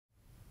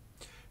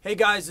Hey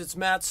guys, it's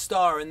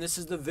Starr, and this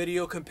is the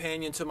video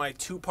companion to my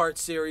two-part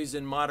series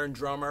in Modern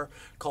Drummer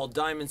called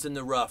Diamonds in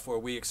the Rough, where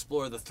we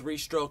explore the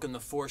 3-stroke and the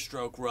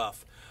 4-stroke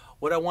rough.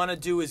 What I want to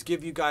do is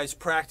give you guys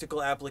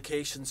practical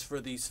applications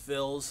for these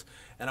fills,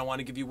 and I want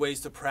to give you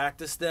ways to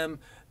practice them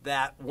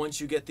that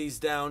once you get these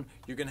down,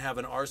 you're going to have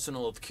an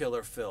arsenal of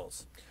killer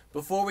fills.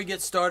 Before we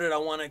get started, I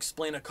want to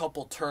explain a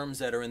couple terms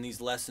that are in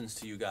these lessons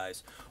to you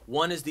guys.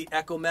 One is the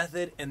echo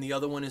method, and the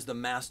other one is the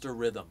master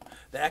rhythm.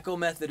 The echo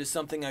method is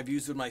something I've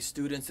used with my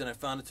students, and I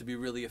found it to be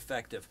really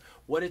effective.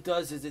 What it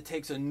does is it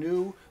takes a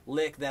new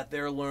lick that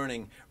they're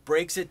learning,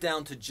 breaks it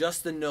down to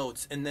just the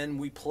notes, and then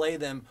we play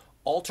them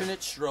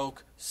alternate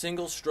stroke,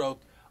 single stroke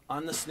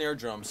on the snare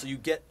drum, so you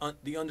get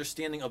the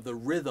understanding of the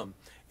rhythm,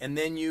 and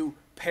then you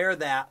pair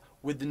that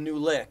with the new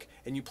lick,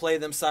 and you play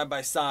them side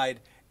by side,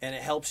 and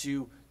it helps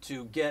you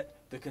to get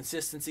the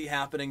consistency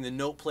happening, the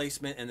note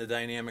placement, and the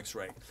dynamics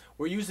right.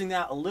 We're using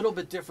that a little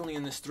bit differently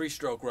in this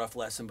 3-stroke rough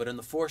lesson, but in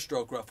the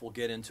 4-stroke rough we'll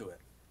get into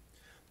it.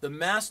 The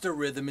master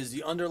rhythm is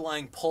the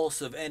underlying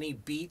pulse of any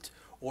beat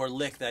or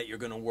lick that you're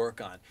going to work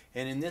on,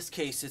 and in this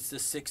case it's the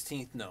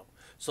 16th note.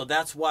 So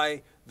that's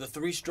why the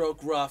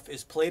 3-stroke rough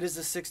is played as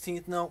a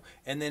 16th note,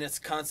 and then it's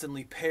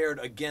constantly paired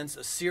against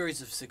a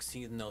series of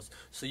 16th notes,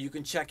 so you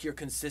can check your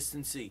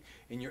consistency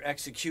in your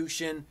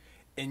execution,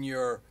 in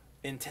your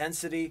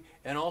intensity,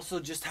 and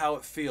also just how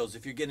it feels.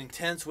 If you're getting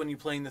tense when you're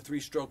playing the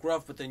 3-stroke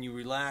rough, but then you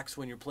relax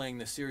when you're playing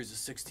the series of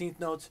 16th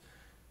notes,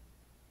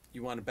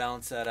 you want to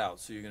balance that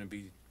out, so you're going to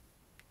be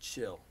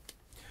chill.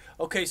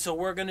 Okay, so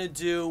we're going to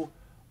do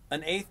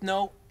an 8th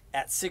note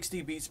at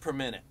 60 beats per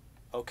minute,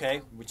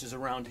 okay, which is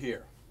around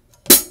here.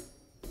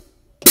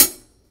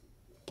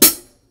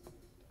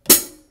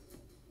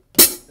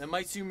 That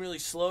might seem really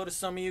slow to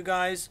some of you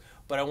guys,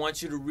 but I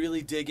want you to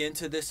really dig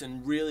into this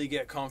and really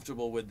get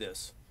comfortable with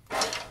this.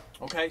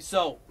 Okay,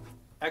 so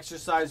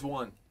exercise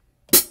 1.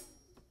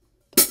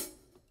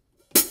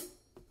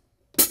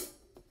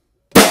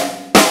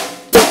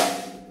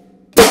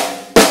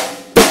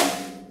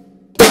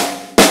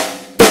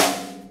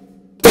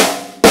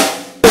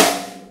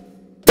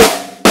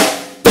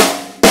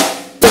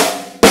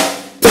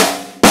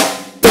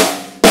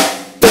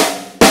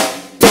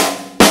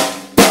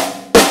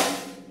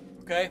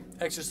 Okay,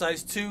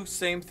 exercise 2,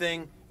 same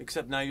thing,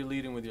 except now you're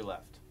leading with your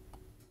left.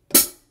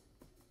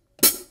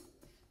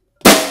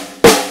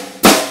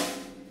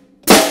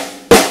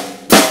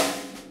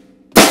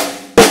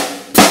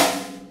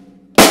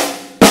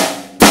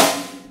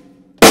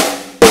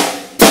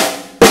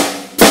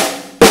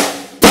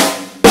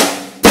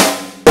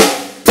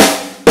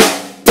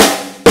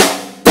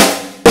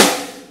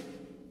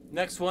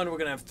 Next one, we're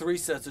going to have 3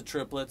 sets of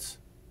triplets,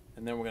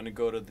 and then we're going to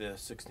go to the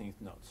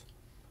 16th notes.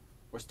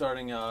 We're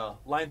starting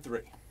line 3.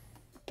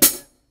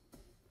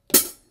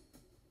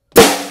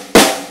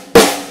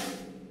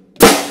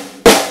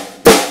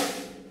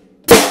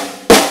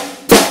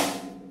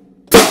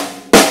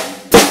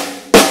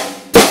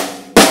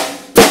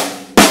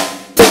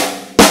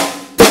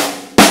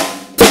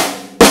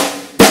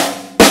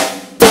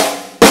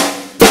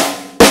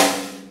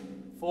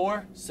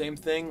 Four, same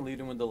thing,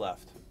 leading with the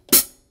left.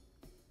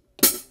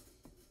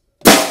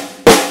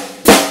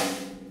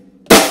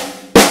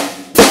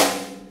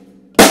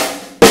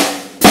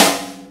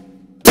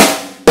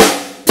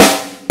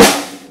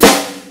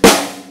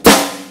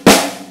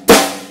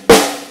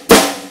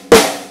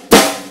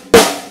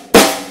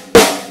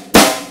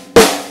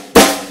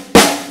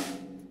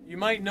 You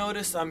might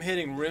notice I'm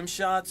hitting rim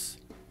shots.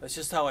 That's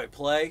just how I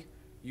play.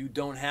 You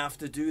don't have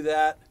to do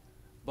that,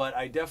 but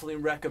I definitely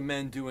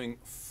recommend doing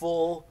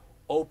full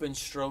open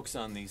strokes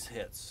on these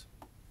hits.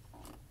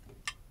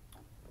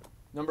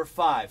 Number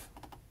 5.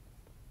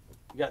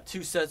 We got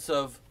 2 sets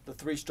of the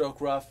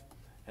 3-stroke rough,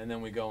 and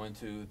then we go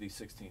into the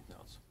 16th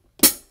notes.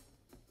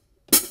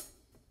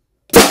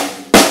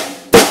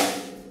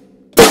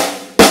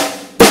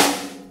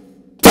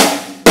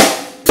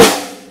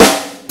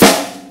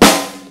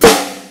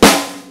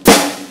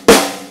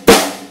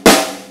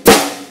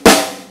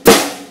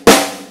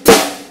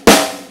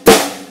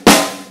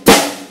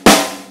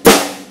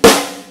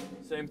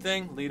 Same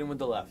thing, leading with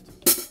the left.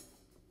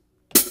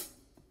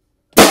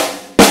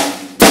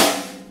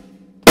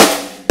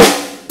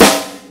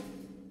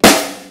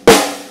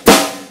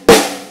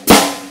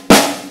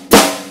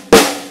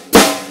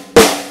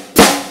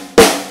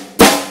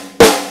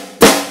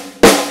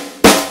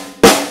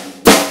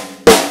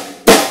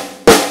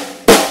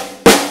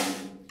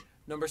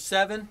 Number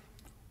 7,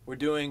 we're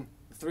doing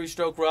the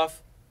 3-stroke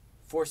rough,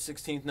 4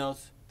 16th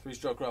notes,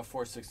 3-stroke rough,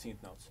 4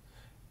 16th notes.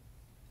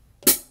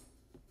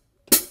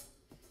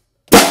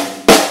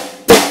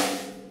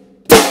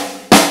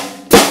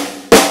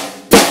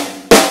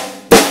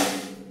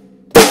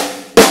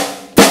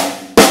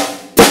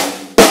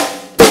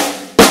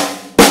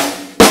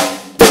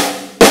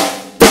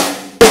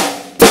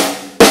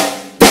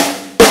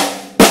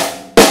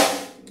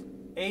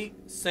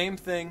 Same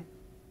thing,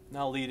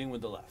 now leading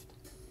with the left.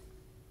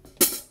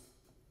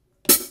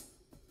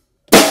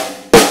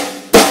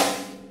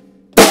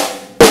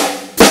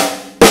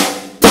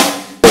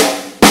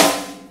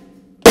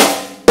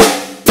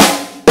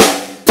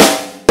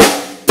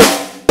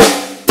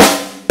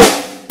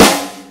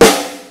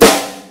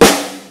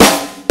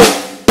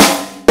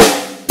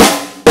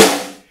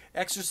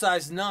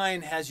 Exercise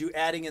 9 has you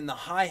adding in the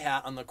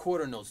hi-hat on the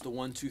quarter notes, the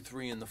 1, 2,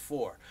 3, and the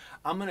 4.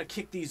 I'm going to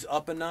kick these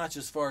up a notch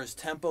as far as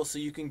tempo so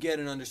you can get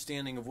an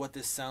understanding of what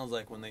this sounds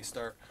like when they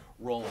start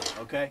rolling,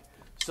 okay?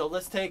 So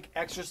let's take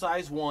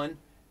exercise 1,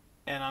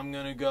 and I'm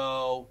going to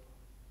go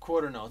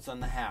quarter notes on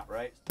the hat,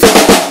 right?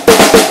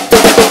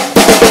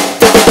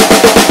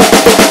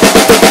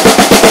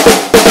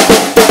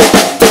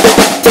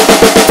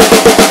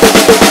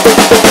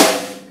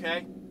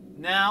 Okay,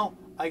 now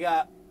I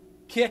got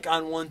kick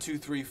on 1, 2,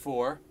 3,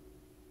 4,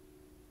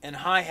 and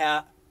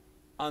hi-hat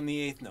on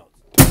the 8th note.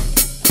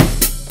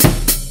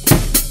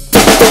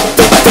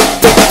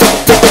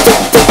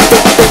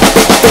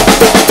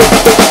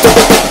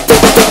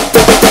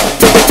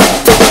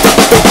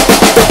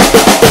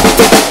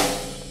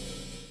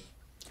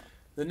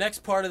 The next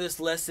part of this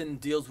lesson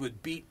deals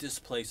with beat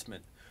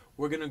displacement.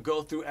 We're going to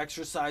go through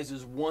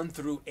exercises 1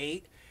 through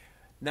 8.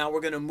 Now we're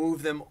going to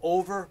move them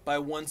over by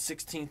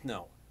 1/16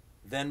 note,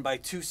 then by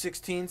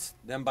 2/16,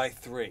 then by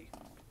 3.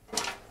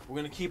 We're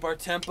going to keep our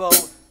tempo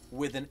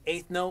with an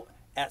 8th note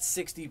at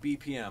 60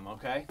 BPM,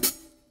 okay?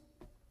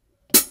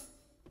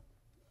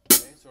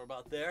 Okay, so we're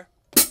about there.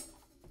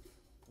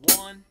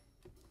 1,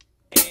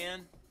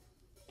 and,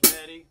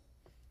 ready,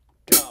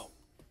 go.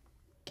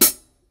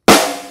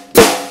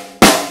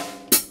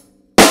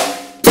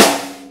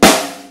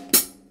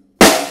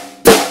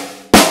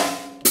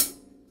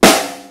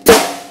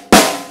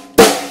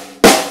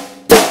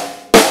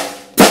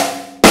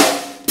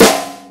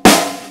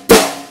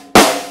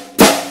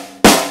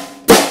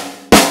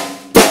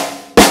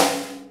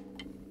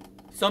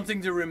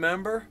 Something to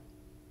remember,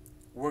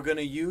 we're going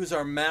to use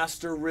our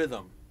master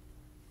rhythm.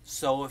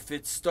 So if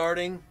it's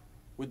starting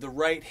with the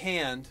right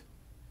hand,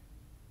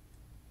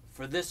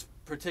 for this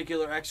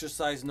particular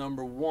exercise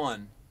number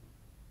 1,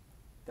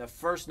 that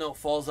first note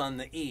falls on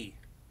the E.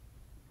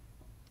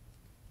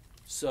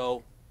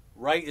 So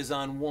right is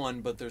on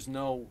 1, but there's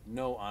no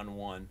note on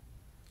 1.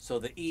 So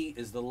the E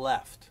is the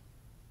left.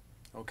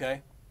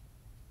 Okay?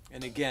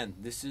 And again,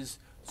 this is,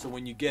 so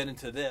when you get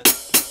into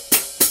this,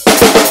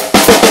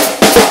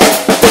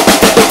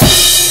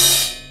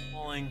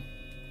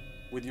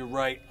 with your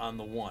right on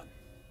the 1.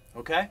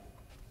 Okay?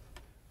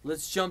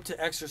 Let's jump to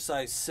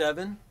exercise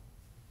 7.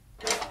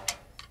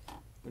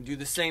 We'll do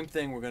the same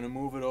thing. We're going to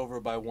move it over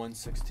by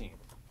 1/16.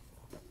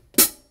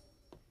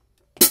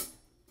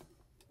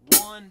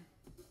 1,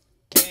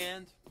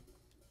 and,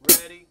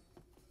 ready,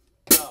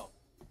 go.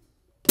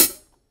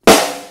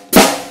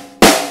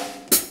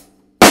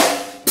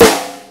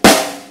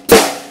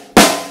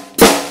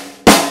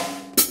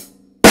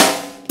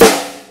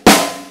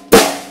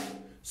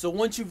 So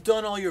once you've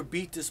done all your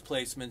beat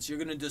displacements, you're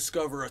going to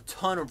discover a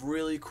ton of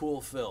really cool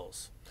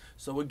fills.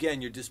 So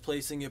again, you're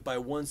displacing it by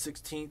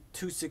 1/16,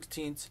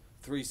 2/16,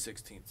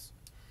 3/16.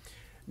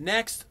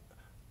 Next,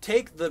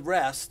 take the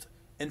rest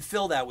and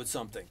fill that with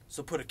something.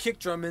 So put a kick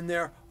drum in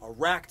there, a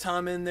rack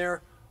tom in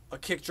there, a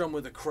kick drum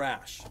with a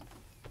crash.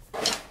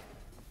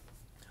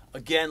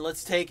 Again,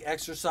 let's take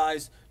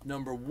exercise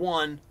number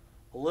 1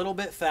 a little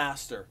bit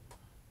faster.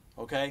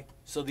 Okay?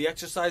 So the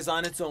exercise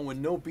on its own with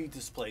no beat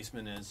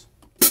displacement is.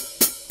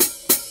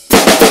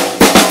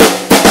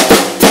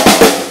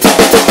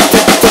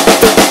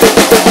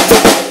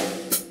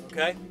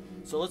 Okay,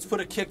 so let's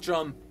put a kick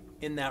drum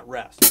in that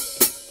rest.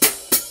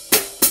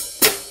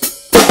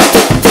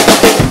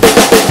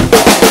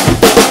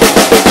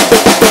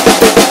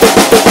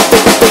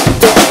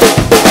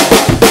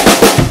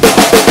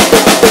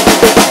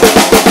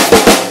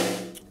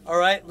 All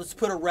right, let's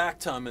put a rack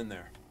tom in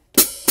there.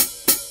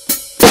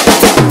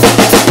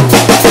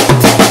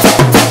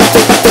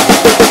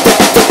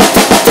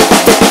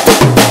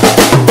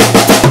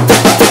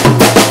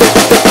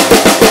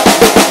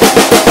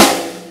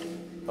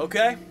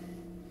 Okay,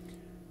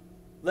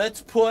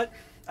 let's put,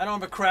 I don't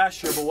have a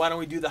crash here, but why don't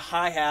we do the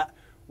hi-hat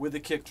with the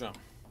kick drum?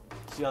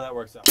 See how that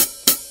works out.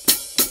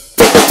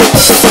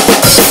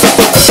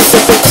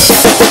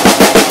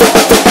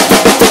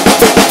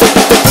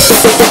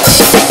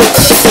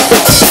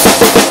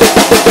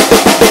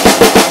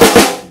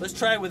 Let's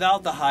try it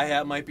without the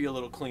hi-hat, might be a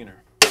little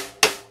cleaner.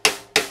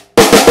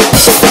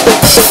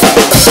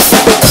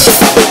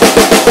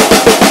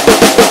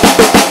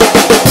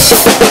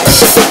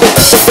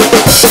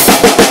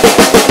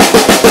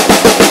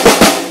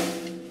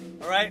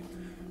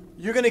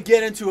 You're going to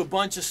get into a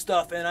bunch of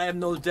stuff, and I have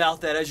no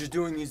doubt that as you're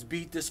doing these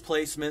beat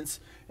displacements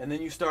and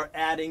then you start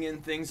adding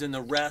in things in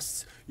the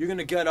rests, you're going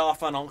to get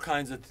off on all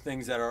kinds of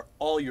things that are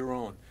all your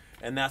own,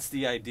 and that's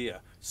the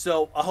idea.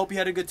 So I hope you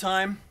had a good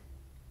time.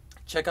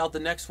 Check out the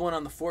next one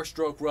on the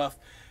 4-stroke Ruff,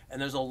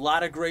 and there's a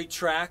lot of great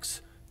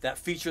tracks that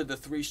feature the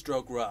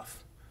 3-stroke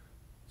Ruff.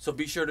 So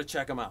be sure to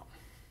check them out.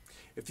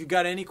 If you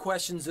got any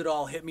questions at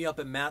all, hit me up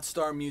at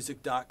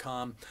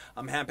mattstarmusic.com.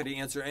 I'm happy to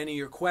answer any of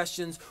your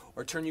questions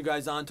or turn you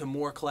guys on to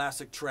more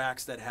classic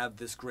tracks that have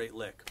this great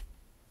lick.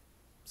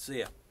 See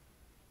ya.